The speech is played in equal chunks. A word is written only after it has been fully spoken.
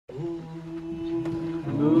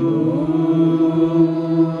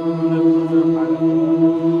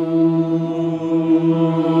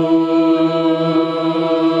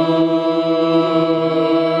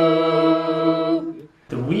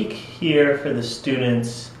The week here for the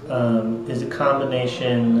students is a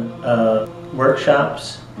combination of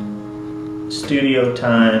workshops, studio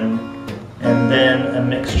time, and then a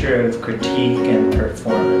mixture of critique and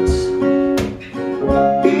performance.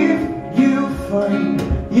 If you find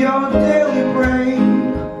your daily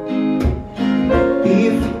brain,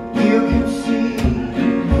 if you can see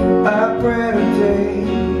a brighter day,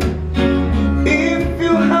 if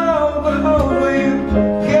you have a home where you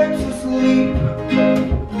get to sleep,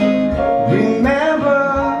 remember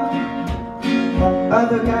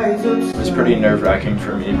other guys. It's pretty nerve-wracking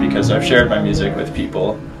for me because I've shared my music with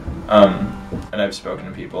people, and I've spoken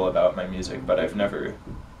to people about my music, but I've never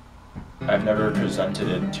presented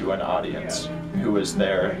it to an audience who was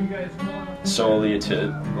there solely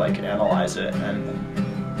to like analyze it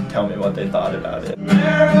and tell me what they thought about it.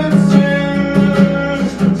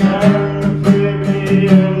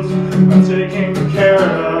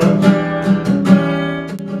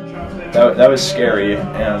 That was scary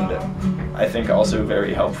and I think also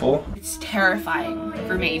very helpful. It's terrifying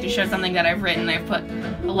for me to show something that I've written. I've put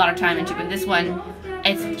a lot of time into, but this one,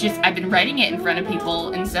 it's just, I've been writing it in front of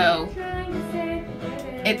people, and so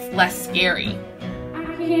it's less scary. I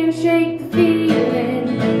can't shake the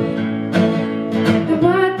feeling that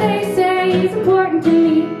what they say is important to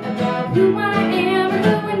me about who I am or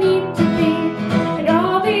who I need to be. And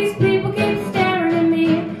all these people keep staring at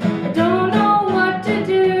me. I don't know what to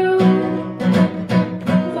do.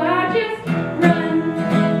 So I just run.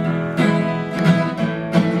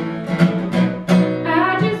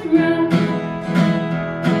 I just run.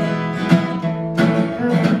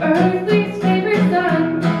 'Cause the earthly's favorite son.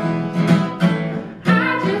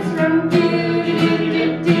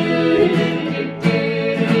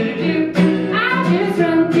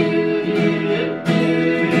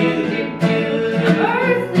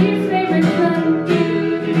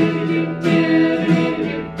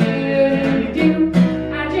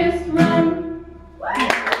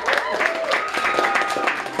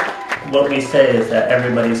 What we say is that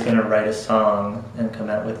everybody's going to write a song and come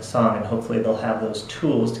out with a song, and hopefully they'll have those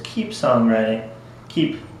tools to keep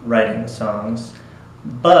writing the songs.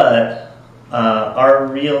 But our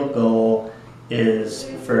real goal is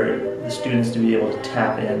for the students to be able to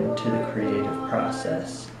tap into the creative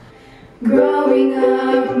process. Growing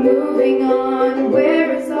up, moving on,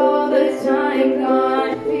 where is all the time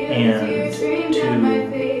gone? And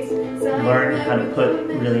to learn how to put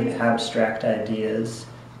really abstract ideas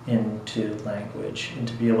into language and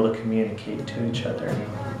to be able to communicate to each other.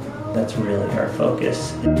 That's really our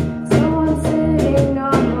focus. Someone sitting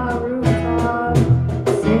on my rooftop,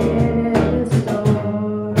 singing in the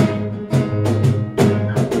storm.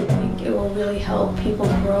 I think it will really help people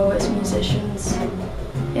grow as musicians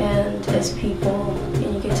and as people,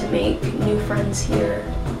 and you get to make new friends here,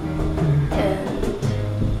 and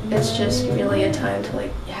it's just really a time to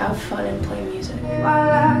like have fun and play music. While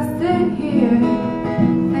I sit here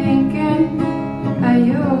thinking of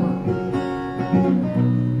you,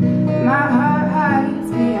 my heart hides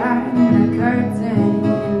behind the curtain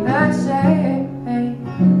in the shade.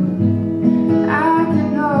 I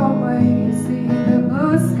can always see the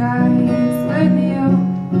blue skies with you.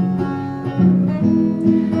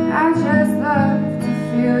 I just love to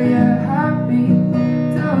feel your heartbeat,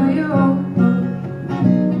 do you?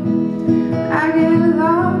 I get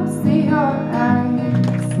lost in your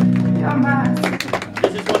eyes, you're my.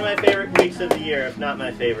 This is one of my favorite weeks of the year, if not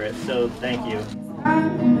my favorite, so thank you.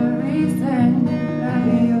 I'm the reason